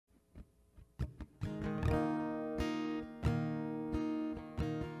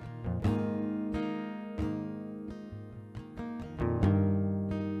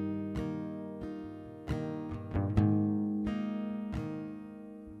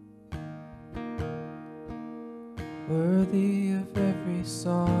worthy of every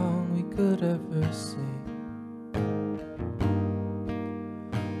song we could ever sing,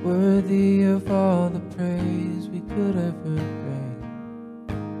 worthy of all the praise we could ever bring,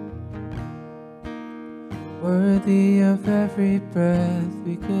 worthy of every breath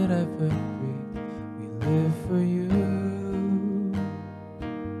we could ever breathe. We live for you.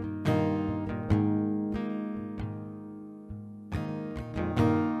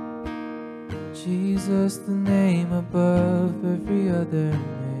 Jesus, the name above every other name.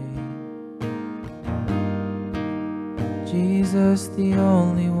 Jesus, the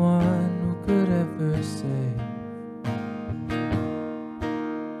only one who could ever save.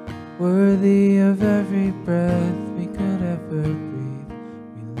 Worthy of every breath we could ever breathe.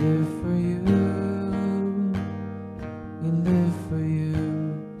 We live for you. We live for you.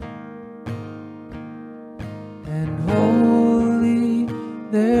 And holy,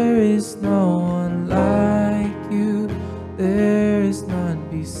 there is no one like you. There is none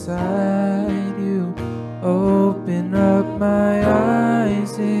beside you. Open up my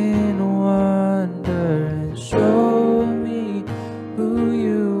eyes in wonder and show me who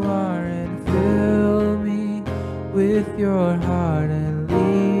you are, and fill me with your heart and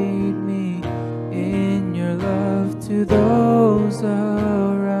lead me in your love to those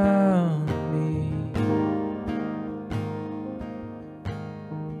around me.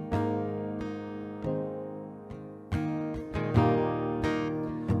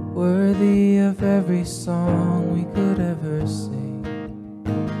 Worthy of every song we could ever sing,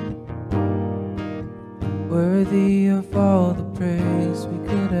 worthy of all the praise we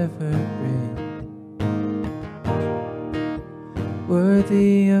could ever bring,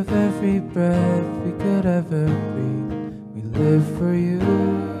 worthy of every breath we could ever breathe. We live for you.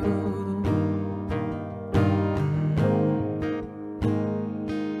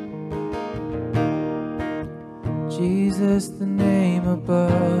 Jesus, the name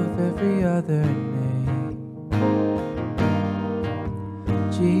above every other name.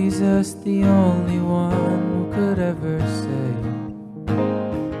 Jesus, the only one who could ever save.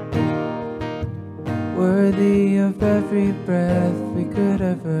 Worthy of every breath we could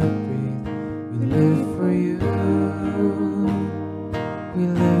ever breathe. We live for you. We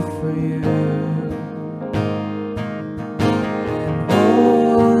live for you. And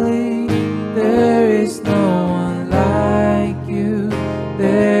holy, there is no one like you.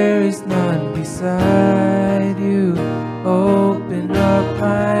 There is none beside you. Open up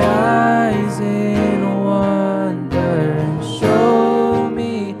my eyes in wonder and show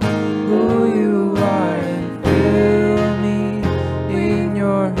me who you are, and fill me in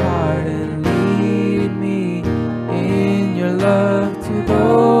your heart and lead me in your love to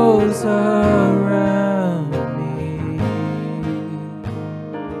those around me.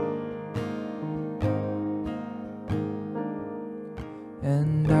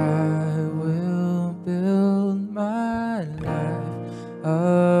 And I will build my life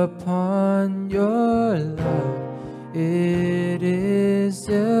upon your love. It is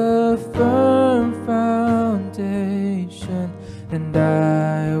a firm foundation, and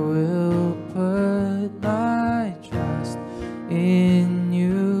I will put my trust in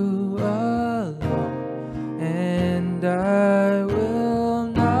you alone, and I will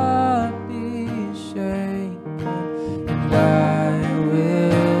not be shaken, and I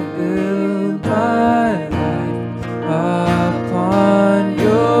will build my life upon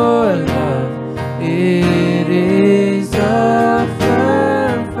your love. It is a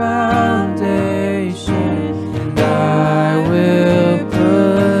firm foundation, and I will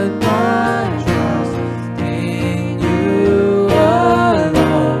put my trust in you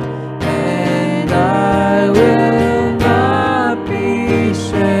alone, and I will not be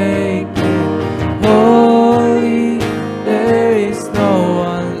shaken. Holy, there is no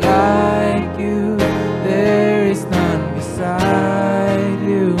one like you. There is none beside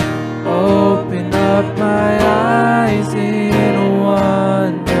you. Open up my eyes in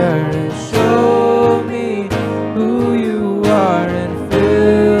wonder and show me who you are, and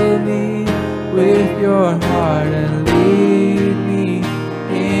fill me with your heart and lead me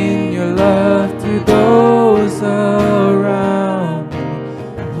in your love to those around me.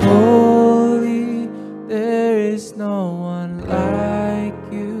 Holy, there is no one like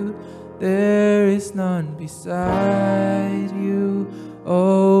you. There is none beside you.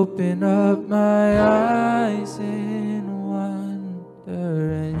 Open up my eyes in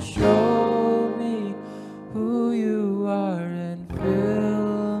wonder and show me who you are, and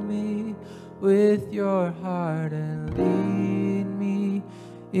fill me with your heart and lead me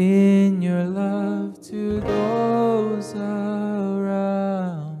in your love to those